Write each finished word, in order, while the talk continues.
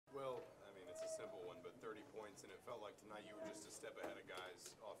tonight you were just a step ahead of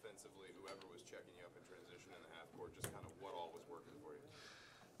guys offensively, whoever was checking you up in transition in the half court, just kind of what all was working for you?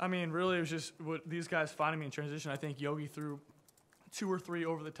 I mean, really, it was just what these guys finding me in transition. I think Yogi threw 2 or 3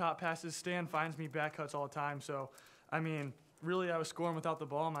 over-the-top passes. Stan finds me back cuts all the time. So, I mean, really, I was scoring without the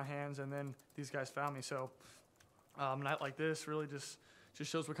ball in my hands, and then these guys found me. So, a night like this really just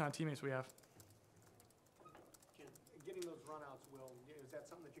shows what kind of teammates we have. Getting those runouts, Will, is that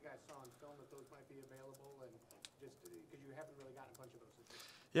something that you guys saw on film, that those might be available? And just because you haven't really gotten a bunch of those.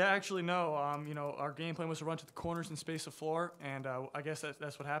 Yeah, actually, no. You know, our game plan was to run to the corners and space the floor, and I guess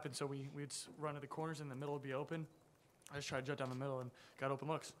that's what happened. So we'd run to the corners, and the middle would be open. I just tried to jut down the middle and got open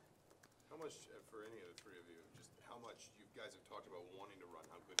looks. How much, for any of the three of you, just how much you guys have talked about wanting to run,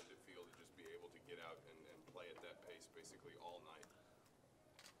 how good did it feel to just be able to get out and play at that pace basically all night?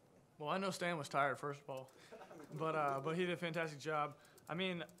 Well, I know Stan was tired, first of all, but he did a fantastic job. I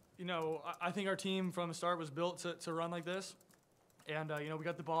mean, you know, I think our team from the start was built to run like this. And, you know, we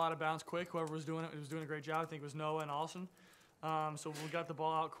got the ball out of bounds quick. Whoever was doing it was doing a great job. I think it was Noah and Allison. So we got the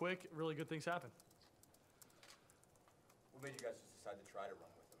ball out quick. Really good things happened. What made you guys just decide to try to run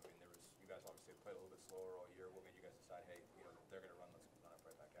with them? I mean, you guys obviously played a little bit slower all year. What made you guys decide, hey, you know, they're going to run, let's run it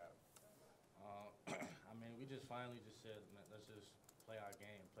right back at them? I mean, we just finally just said, let's just play our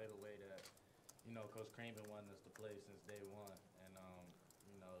game, play the way that, you know, Coach Crean been wanting us to play since day one. And,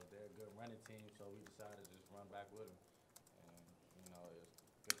 you know, they're a good running team, so we decided to just run back with them.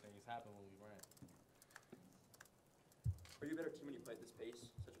 Good things happen when we ran. Are you a better team when you play at this pace,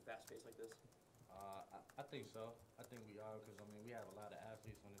 such a fast pace like this? I think so. I think we are because, I mean, we have a lot of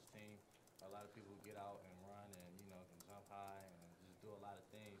athletes on this team. A lot of people who get out and run and, you know, can jump high and just do a lot of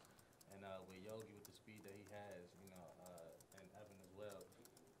things. And with Yogi, with the speed that he has, you know, and Evan as well,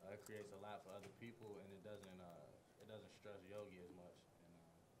 it creates a lot for other people, and it doesn't stress Yogi as much. And,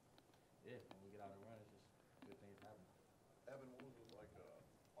 yeah, when we get out and run, it's just good things happen. Evan, what was it like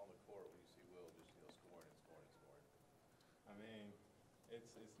on the court when you see Will just scoring and scoring and scoring? I mean,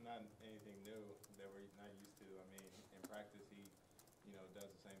 it's not anything new that we're not used to. I mean, in practice he, you know, does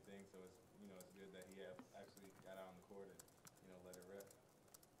the same thing. So it's, you know, it's good that he actually got out on the court and, you know, let it rip.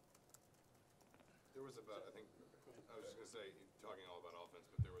 There was about, I think, I was just going to say, talking all about offense,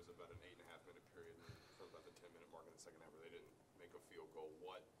 but there was about an 8.5 minute period from about the 10-minute mark in the second half where they didn't make a field goal.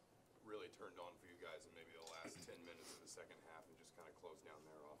 What really turned on for you guys in maybe the last 10 minutes of the second half and just kind of closed down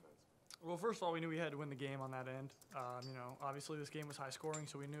their offense? Well, first of all, we knew we had to win the game on that end. You know, obviously this game was high scoring,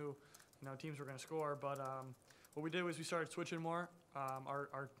 so we knew, you know, teams were going to score. But what we did was we started switching more.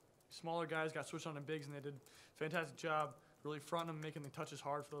 Our smaller guys got switched on the bigs, and they did a fantastic job really fronting them, making the touches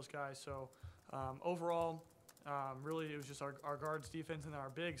hard for those guys. So overall, really it was just our guards' defense and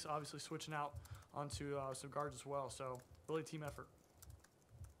our bigs obviously switching out onto some guards as well. So really team effort.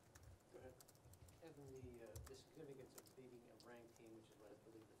 Evan, the significance of beating a ranked team, which is, I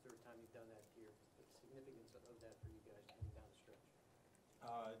believe, the third time you've done that here, the significance of that for you guys coming down the stretch?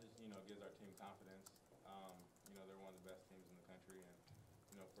 It just, you know, gives our team confidence. You know, they're one of the best teams in the country, and,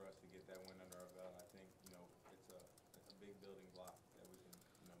 you know, for us to get that win under our belt, I think, you know, it's a big building block that we can,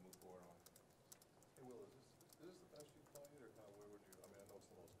 you know, move forward on. Hey, Will, is this the best you've played, or kind of where would you, I mean, I know it's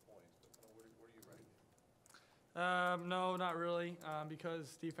the most points, but kind of where are you ranked? No, not really,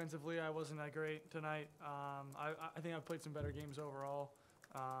 because defensively I wasn't that great tonight. I think I've played some better games overall,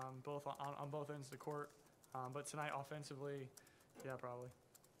 both on both ends of the court. But tonight offensively, yeah, probably.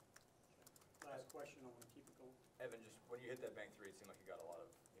 Last question, I want to keep it going. Evan, just when you hit that bank three, it seemed like you got a lot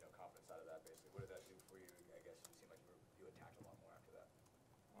of, you know, confidence out of that, basically. What did that do for you? I guess it seemed like you attacked a lot more after that.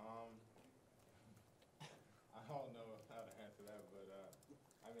 I don't know how to answer that, but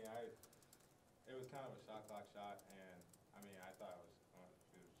I mean, it was kind of a shot clock shot, and I mean, I thought it was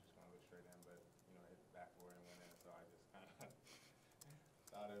just going to go straight in, but you know, hit the backboard and went in. So I just kind of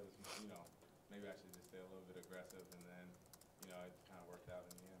thought it was, you know, maybe I should just stay a little bit aggressive, and then, you know, it kind of worked out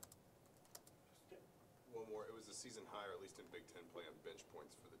in the end. One more, it was a season high, or at least in Big Ten play on bench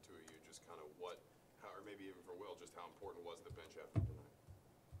points for the two of you. Just kind of or maybe even for Will, just how important was the bench effort tonight?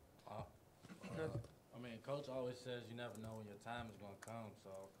 I mean, Coach always says you never know when your time is going to come.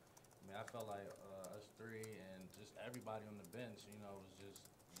 So, I mean, I felt like us three and just everybody on the bench, you know, was just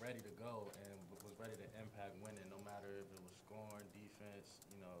ready to go and was ready to impact winning, no matter if it was scoring, defense,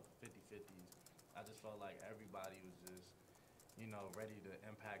 you know, 50-50s. I just felt like everybody was just, you know, ready to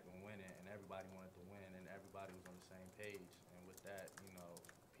impact and win it, and everybody wanted to win, and everybody was on the same page. And with that, you know,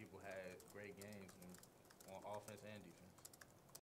 people had great games on offense and defense.